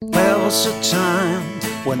was a time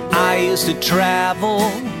when I used to travel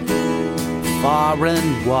far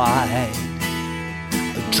and wide,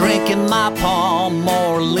 drinking my palm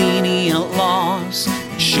more lenient laws.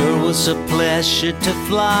 Sure was a pleasure to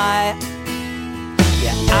fly.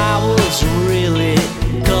 Yeah, I was really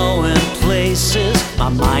going places. My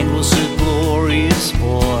mind was a glorious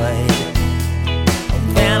void.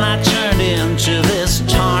 Then I turned into this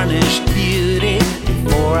tarnished beauty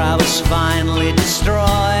before I was finally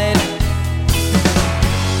destroyed.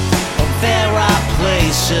 There are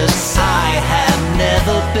places I have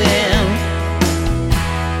never been,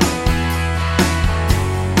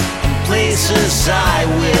 and places I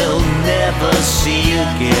will never see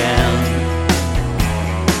again.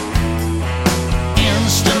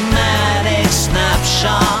 Instamatic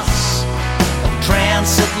snapshots of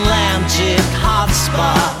transatlantic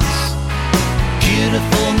hotspots,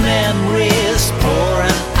 beautiful memories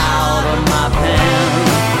pouring out of my pen.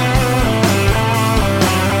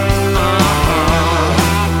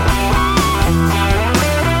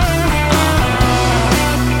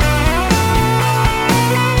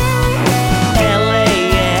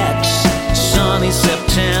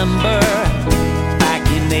 September, back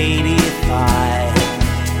in '85,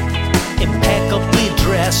 impeccably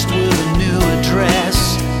dressed with a new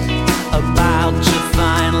address, about to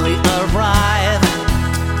finally arrive.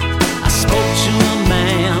 I spoke to a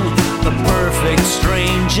man, the perfect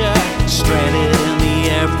stranger, stranded in the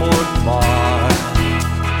airport bar.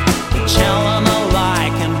 Telling a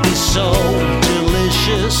lie can be so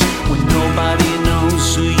delicious when nobody knows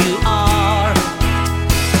who you are.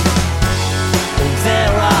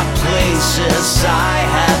 There are places I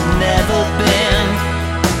have never been,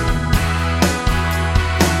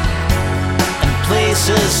 and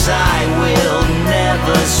places I will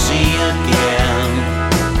never see again.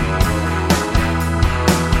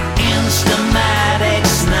 Instamatic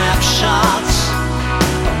snapshots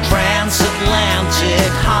of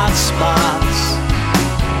transatlantic hotspots,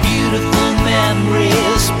 beautiful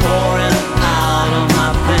memories pouring out of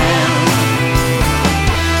my pen.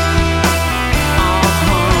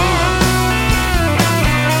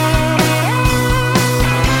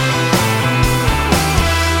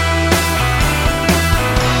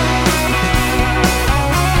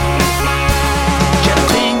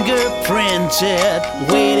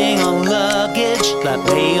 Waiting on luggage that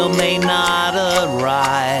may or may not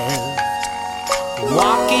arrive.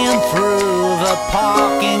 Walking through the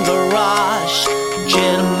parking garage,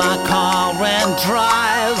 get in my car and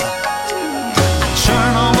drive. I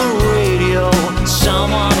turn on the radio,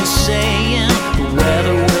 someone is saying the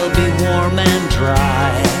weather will be warm and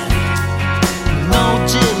dry. No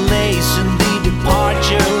delays in the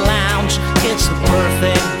departure lounge, it's the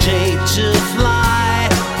perfect day to fly.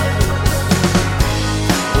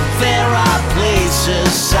 There are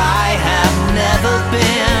places I have never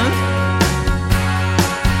been,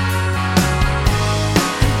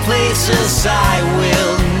 places I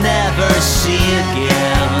will never see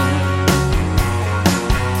again.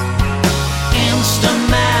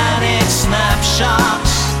 Instamatic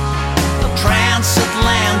snapshots of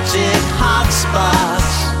transatlantic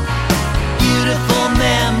hotspots, beautiful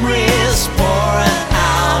memories pouring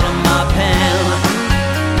out of my pen.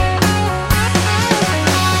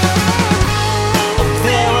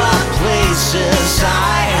 Places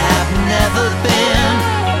I have never been,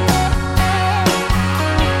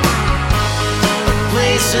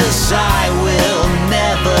 places I will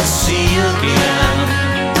never see again.